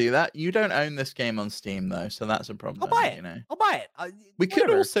 you can do that. You don't own this game on Steam though, so that's a problem. I'll buy it. I'll buy it. We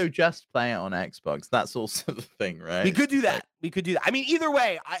could also just play it on Xbox. That's also the thing, right? We could do that. I mean, either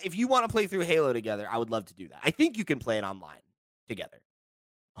way, if you want to play through Halo together, I would love to do that. I think you can play it online together.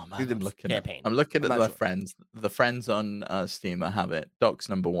 Oh man, I'm looking at the friends. The friends on Steam that have it. Doc's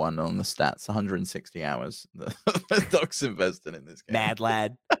number 1 on the stats. 160 hours. Doc's invested in this game. Mad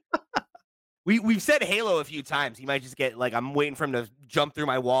lad. We've said Halo a few times. He might just get like I'm waiting for him to jump through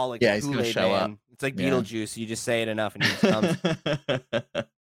my wall like yeah, the he's gonna Kool-Aid show man. up. It's like Yeah. Beetlejuice. You just say it enough and he just comes.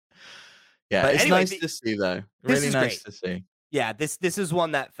 Yeah, But it's anyway, nice to see though. this Really is nice great. to see. Yeah, this is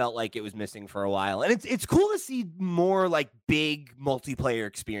one that felt like it was missing for a while, and it's cool to see more like big multiplayer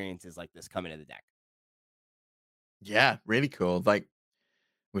experiences like this coming to the deck. Yeah, really cool. Like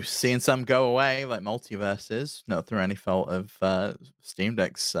we've seen some go away, like multiverses, not through any fault of Steam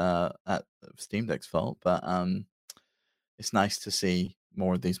Deck's Steam Deck's fault, but it's nice to see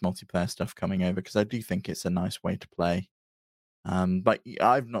more of these multiplayer stuff coming over because I do think it's a nice way to play. But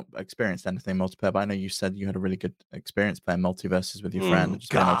I've not experienced anything multiplayer, but I know you said you had a really good experience playing multiverses with your friend and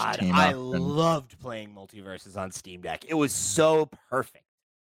just being able to team I up. And loved playing multiverses on Steam Deck. It was so perfect.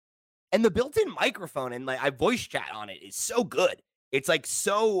 And the built-in microphone and like I voice chat on it is so good. It's like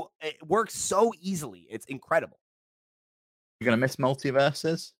it works so easily. It's incredible. you're gonna miss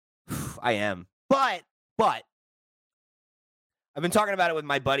multiverses? I am. But I've been talking about it with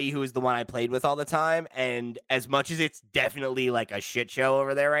my buddy who is the one I played with all the time, and as much as it's definitely like a shit show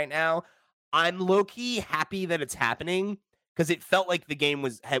over there right now, I'm low-key happy that it's happening because it felt like the game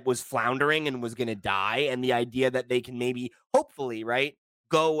was floundering and was going to die, and the idea that they can maybe, hopefully, right,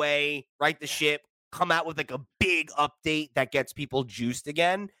 go away, right the ship, come out with like a big update that gets people juiced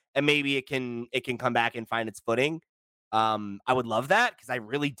again, and maybe it can come back and find its footing. I would love that because I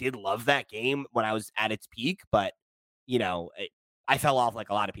really did love that game when I was at its peak, but you know, I fell off like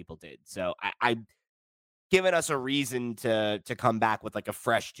a lot of people did. So I given us a reason to come back with like a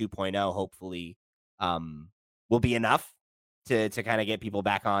fresh 2.0, hopefully, will be enough to kind of get people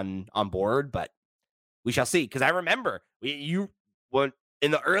back on board. But we shall see. Because I remember when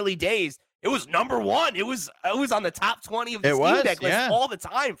in the early days, it was number one. It was on the top 20 of the Steam Deck list all the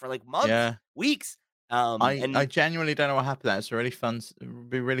time for like months, weeks. I genuinely don't know what happened there. It's a really fun, it'd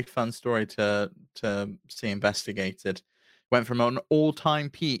be a really fun story to see investigated. Went from an all-time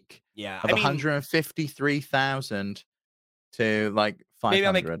peak of 153,000 to like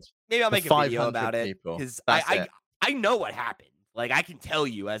 500. Maybe I'll make a video about it because I know what happened. Like I can tell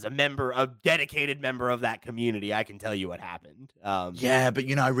you as a dedicated member of that community, I can tell you what happened. Yeah, but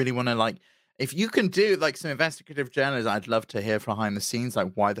I really want to like. If you can do like some investigative journalism, I'd love to hear behind the scenes,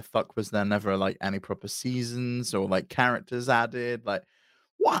 like why the fuck was there never like any proper seasons or like characters added? Like,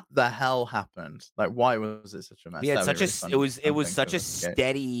 what the hell happened? Like, why was it such a mess? Yeah, it was such a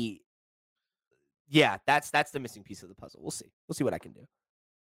steady. Yeah, that's the missing piece of the puzzle. We'll see what I can do.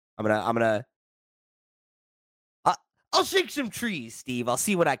 I'll shake some trees, Steve. I'll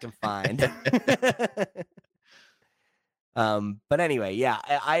see what I can find. But anyway, yeah,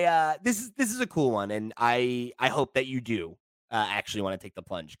 I this is a cool one, and I hope that you do actually want to take the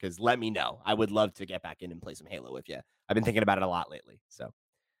plunge because let me know. I would love to get back in and play some Halo with you. I've been thinking about it a lot lately. So,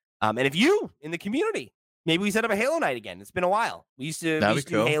 and if you in the community, maybe we set up a Halo night again. It's been a while. We used to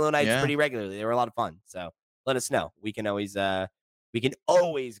do Halo nights pretty regularly. They were a lot of fun. So let us know. We can always get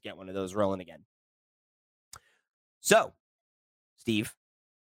one of those rolling again. So, Steve,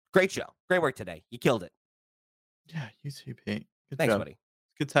 great show. Great work today. You killed it. Yeah, you too, Pete. Thanks, buddy.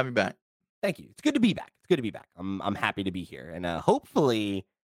 It's good to have you back. Thank you. It's good to be back. I'm happy to be here, and hopefully,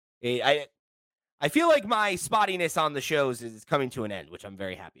 I feel like my spottiness on the shows is coming to an end, which I'm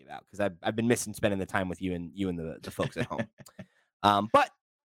very happy about because I've been missing spending the time with you and the folks at home. But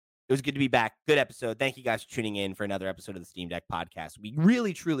it was good to be back. Good episode. Thank you guys for tuning in for another episode of the Steam Deck Podcast. We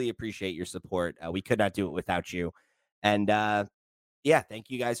really, truly appreciate your support. We could not do it without you, and yeah, thank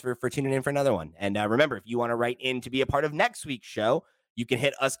you guys for tuning in for another one. And remember, if you want to write in to be a part of next week's show, you can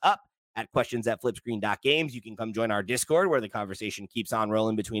hit us up at questions@flipscreen.games. You can come join our Discord where the conversation keeps on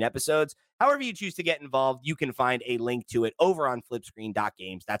rolling between episodes. However you choose to get involved, you can find a link to it over on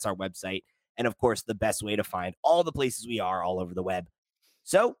flipscreen.games. That's our website. And of course, the best way to find all the places we are all over the web.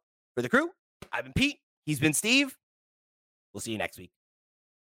 So for the crew, I've been Pete. He's been Steve. We'll see you next week.